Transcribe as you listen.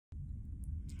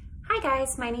Hi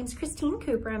guys, my name's Christine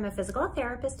Cooper. I'm a physical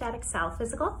therapist at Excel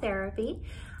Physical Therapy.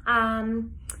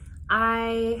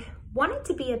 I wanted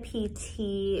to be a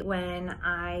PT when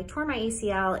I tore my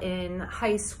ACL in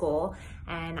high school,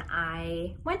 and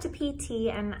I went to PT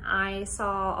and I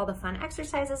saw all the fun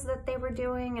exercises that they were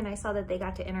doing, and I saw that they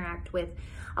got to interact with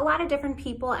a lot of different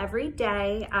people every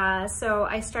day. So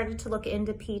I started to look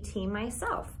into PT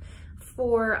myself.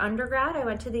 For undergrad, I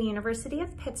went to the University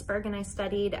of Pittsburgh and I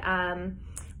studied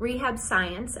rehab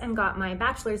science and got my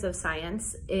bachelor's of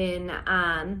science in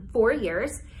 4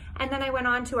 years. And then I went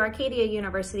on to Arcadia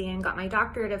University and got my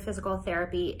doctorate of physical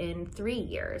therapy in 3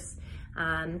 years.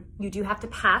 You do have to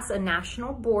pass a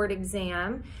national board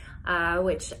exam,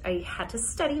 which I had to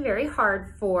study very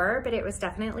hard for, but it was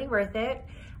definitely worth it.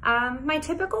 My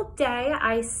typical day,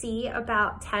 I see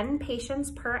about 10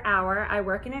 patients per hour. I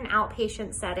work in an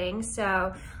outpatient setting,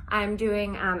 so I'm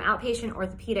doing outpatient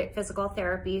orthopedic physical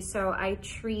therapy. So I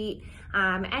treat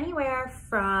anywhere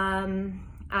from,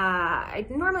 I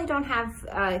normally don't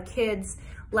have kids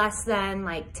less than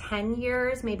like 10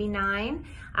 years, maybe 9.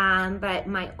 But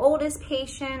my oldest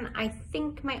patient, I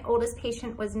think my oldest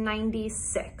patient was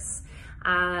 96.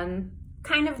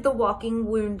 Kind of the walking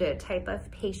wounded type of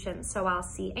patient. So I'll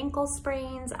see ankle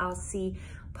sprains, I'll see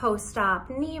post-op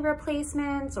knee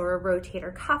replacements or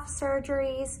rotator cuff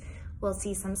surgeries. We'll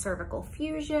see some cervical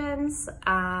fusions.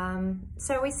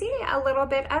 So we see a little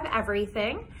bit of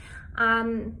everything.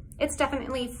 It's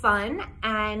definitely fun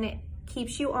and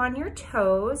keeps you on your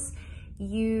toes.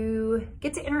 You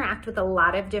get to interact with a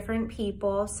lot of different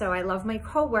people. So I love my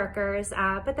coworkers,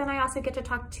 but then I also get to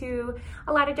talk to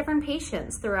a lot of different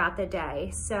patients throughout the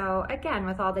day. So again,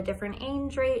 with all the different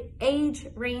age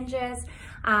ranges,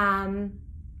 I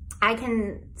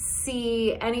can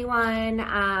see anyone,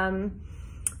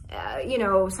 you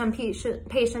know, some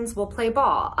patients will play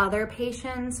ball. Other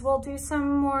patients will do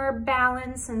some more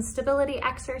balance and stability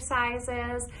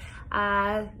exercises.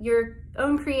 Your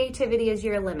own creativity is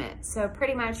your limit. So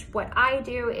pretty much what I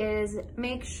do is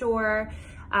make sure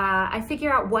I figure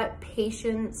out what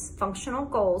patients' functional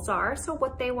goals are, so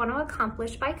what they want to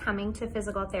accomplish by coming to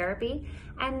physical therapy.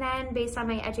 And then based on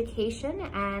my education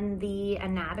and the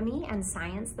anatomy and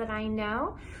science that I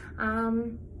know,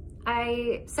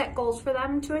 I set goals for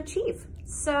them to achieve.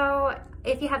 So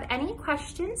if you have any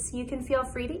questions, you can feel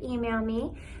free to email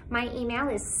me. My email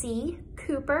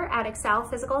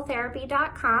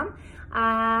isccooper@excelphysicaltherapy.com.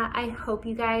 I hope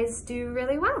you guys do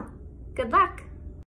really well. Good luck.